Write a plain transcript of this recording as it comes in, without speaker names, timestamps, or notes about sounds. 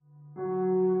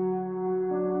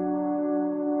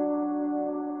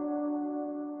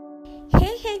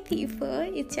Hey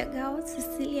people, it's your girl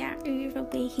Cecilia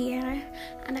Ihrivbogbe here,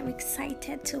 and I'm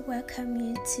excited to welcome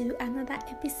you to another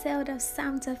episode of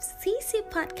Sounds of Cece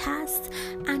podcast.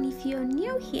 And if you're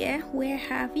new here, where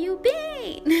have you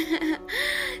been?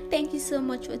 Thank you so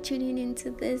much for tuning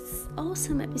into this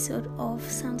awesome episode of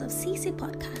Sounds of Cece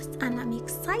podcast, and I'm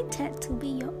excited to be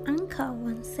your anchor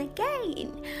once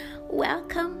again.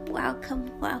 Welcome.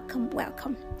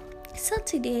 So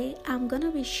today I'm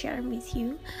gonna be sharing with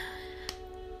you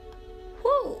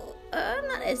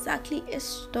not exactly a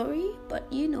story, but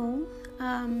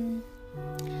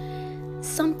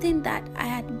something that I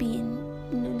had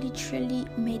been literally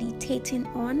meditating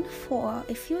on for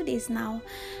a few days now,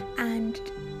 and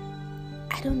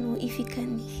I don't know if you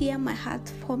can hear my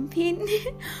heart pumping,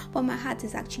 but my heart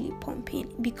is actually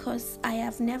pumping because I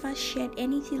have never shared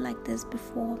anything like this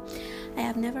before. I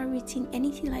have never written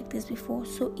anything like this before,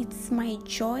 so it's my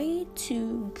joy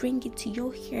to bring it to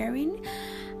your hearing.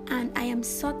 And I am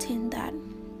certain that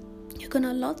you're going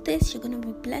to love this, you're going to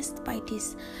be blessed by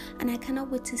this, and I cannot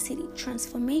wait to see the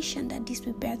transformation that this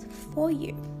will birth for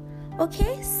you.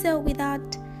 Okay, so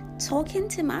without talking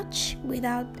too much,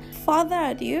 without further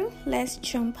ado, let's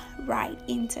jump right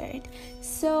into it.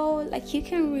 So, like you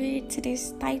can read,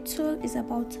 today's title is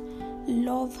about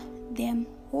love them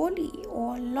wholly,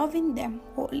 or loving them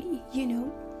wholly,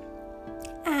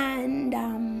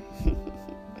 and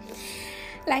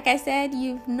like I said,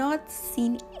 you've not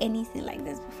seen anything like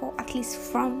this before, at least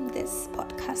from this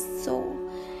podcast. So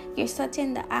you're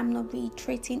certain that I'm not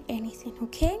reiterating anything,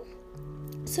 okay?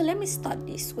 So let me start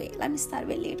this way. Let me start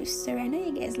with a little story. I know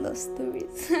you guys love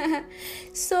stories.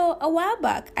 So a while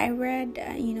back, I read,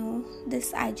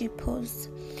 this IG post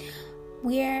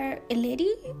where a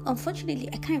lady, unfortunately,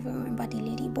 I can't even remember the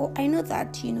lady, but I know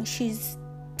that, she's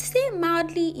still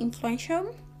mildly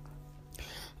influential,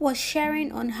 was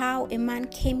sharing on how a man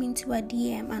came into her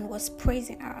DM and was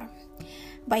praising her.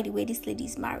 By the way, this lady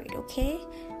is married, okay?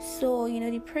 So,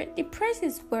 the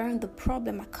praises weren't the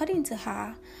problem according to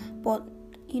her, but,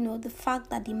 the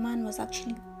fact that the man was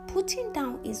actually putting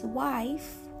down his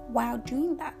wife while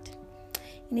doing that.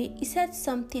 He said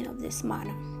something of this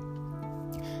manner: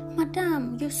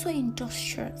 "Madam, you're so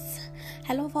industrious.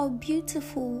 I love how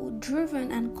beautiful,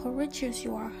 driven, and courageous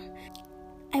you are.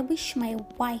 I wish my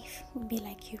wife would be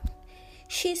like you.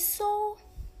 She's so..."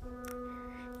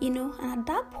 And at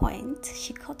that point,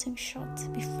 she cut him short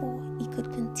before he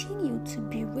could continue to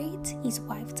berate his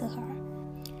wife to her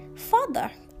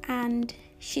further. And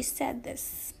she said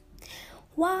this: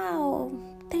 "Wow,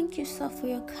 thank you, sir, for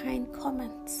your kind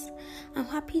comments. I'm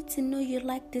happy to know you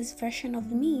like this version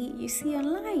of me you see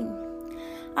online.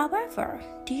 However,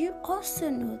 do you also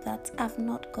know that I've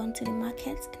not gone to the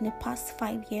market in the past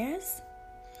 5 years?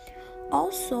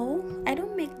 Also, I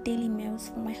don't make daily meals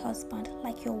for my husband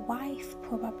like your wife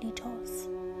probably does.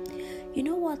 You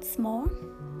know what's more?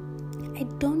 I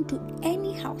don't do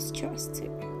any house chores too.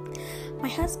 My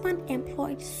husband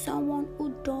employed someone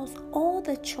who does all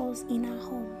the chores in our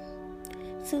home.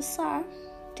 So, sir,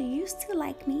 do you still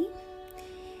like me?"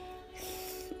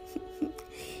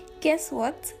 Guess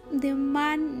what? The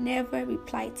man never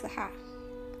replied to her.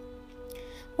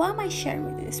 Why am I sharing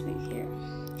with this with you?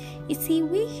 You see,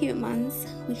 we humans,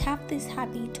 we have this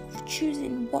habit of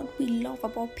choosing what we love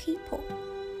about people.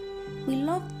 We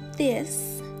love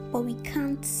this, but we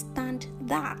can't stand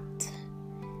that.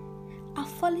 I've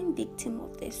fallen victim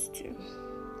of this too.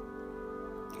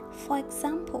 For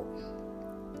example,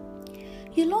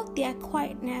 you love their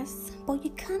quietness, but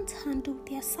you can't handle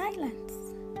their silence.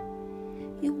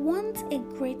 You want a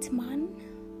great man,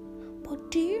 but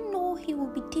do you know he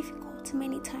will be difficult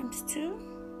many times too?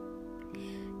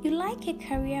 You like a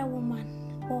career woman,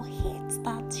 but hate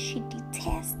that she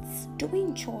detests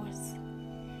doing chores.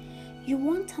 You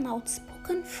want an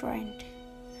outspoken friend,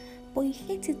 but you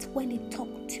hate it when they talk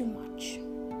too much.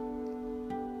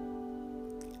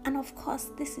 And of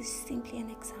course, this is simply an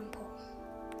example.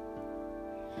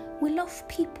 We love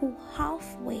people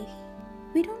halfway.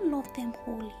 We don't love them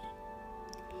wholly.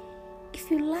 If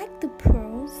you like the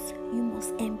pros, you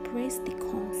must embrace the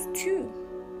cons too.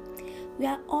 We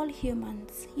are all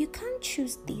humans. You can't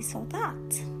choose this or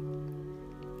that.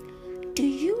 Do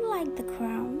you like the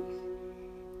crown?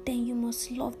 Then you must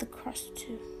love the cross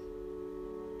too.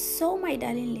 So, my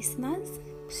darling listeners,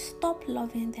 stop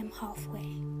loving them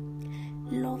halfway.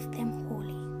 Love them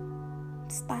wholly,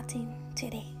 starting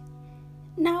today.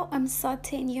 Now, I'm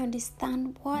certain you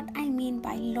understand what I mean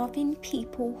by loving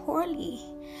people wholly.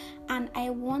 And I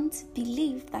want to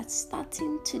believe that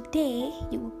starting today,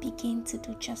 you will begin to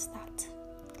do just that.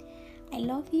 I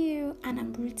love you and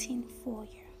I'm rooting for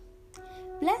you.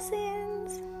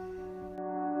 Blessings.